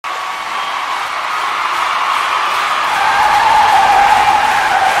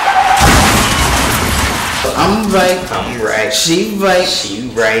I'm right, she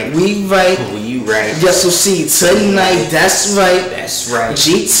right, we right, Yes, we'll see tonight. That's right,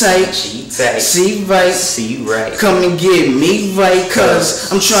 G tight, C right, Come and get me right,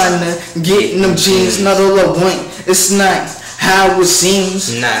 cause I'm trying to get in them jeans. Not all I want, it's not how it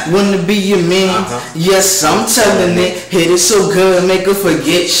seems. Wanna be your man, yes, I'm telling it. Hit it so good, make her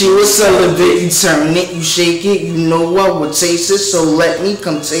forget she was celibate. You turn it, you shake it, you know I would taste it, so let me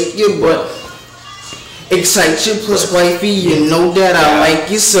come take your butt. Excite you plus wifey, you know that I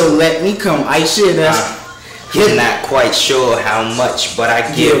like you, so let me come ice it up. I'm not quite sure how much, but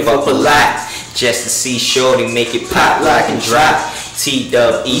I give up a lot just to see shorty make it pop, lock, and drop.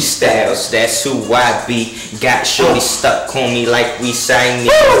 T-Dub E-Styles, that's who I be. Got shorty stuck on me like we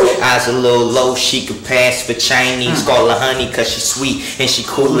Siamese. Eyes a little low, she could pass for Chinese. Call her honey cause she sweet and she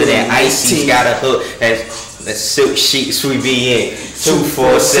cooler than icy. Got a hook that's silk sheets we be in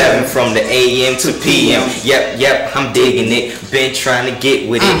 247 from the AM to PM. Yep, I'm digging it. Been trying to get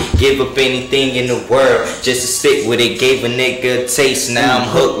with it. Give up anything in the world just to stick with it. Gave a nigga a taste, now I'm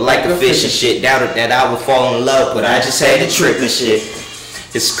hooked like a fish and shit. Doubted that I would fall in love, but I just had to trip and shit.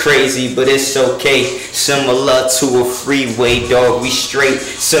 It's crazy, but it's okay. Similar to a freeway, dog, we straight.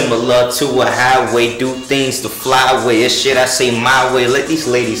 Similar to a highway, do things the flyway. It's shit I say my way, let these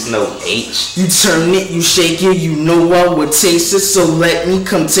ladies know H. You turn it, you shake it, you know I would taste it, so let me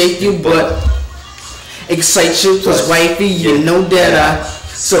come take your butt. Excite you plus wifey, you know that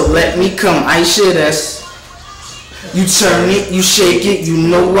so let me come ice your ass. You turn it, you shake it, you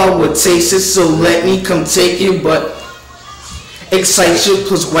know I would taste it, so let me come take your butt. Excite you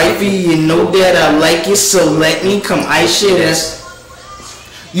plus wifey, you know that I like it, so let me come ice your ass.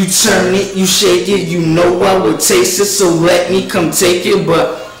 You turn it, you shake it, you know I would taste it, so let me come take it,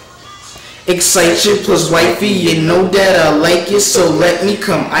 but excite you plus wifey, you know that I like it, so let me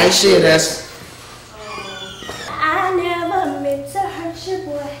come ice your ass. I never meant to hurt you,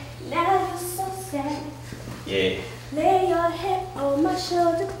 boy, now you're so sad. Yeah. Lay your head on my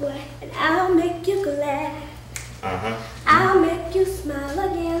shoulder, boy, and I'll make you glad. I'll make you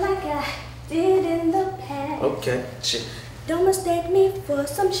smile again like I did in the past. Okay. Don't mistake me for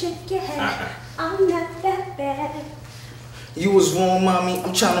some chick you had. I'm not that bad. You was wrong, mommy,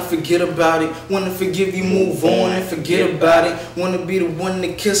 I'm trying to forget about it. Wanna forgive you, move on and forget about it. Wanna be the one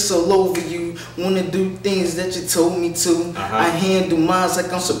to kiss all over you. Wanna do things that you told me to. I handle mines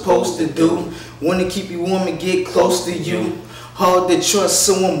like I'm supposed to do. Wanna keep you warm and get close to you. Hard to trust,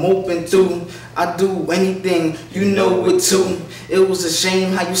 so I'm open through. I do anything, you know it too. It was a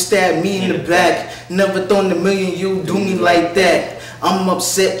shame how you stabbed me in the back. Never thought in a million you'd do me like that. I'm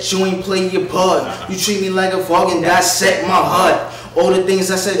upset you ain't play your part. You treat me like a frog and dissect my heart. All the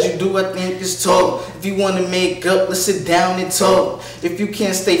things I said you do, I think is talk. If you wanna make up, let's sit down and talk. If you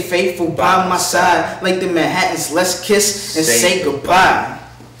can't stay faithful by my side, like the Manhattans, let's kiss and say goodbye.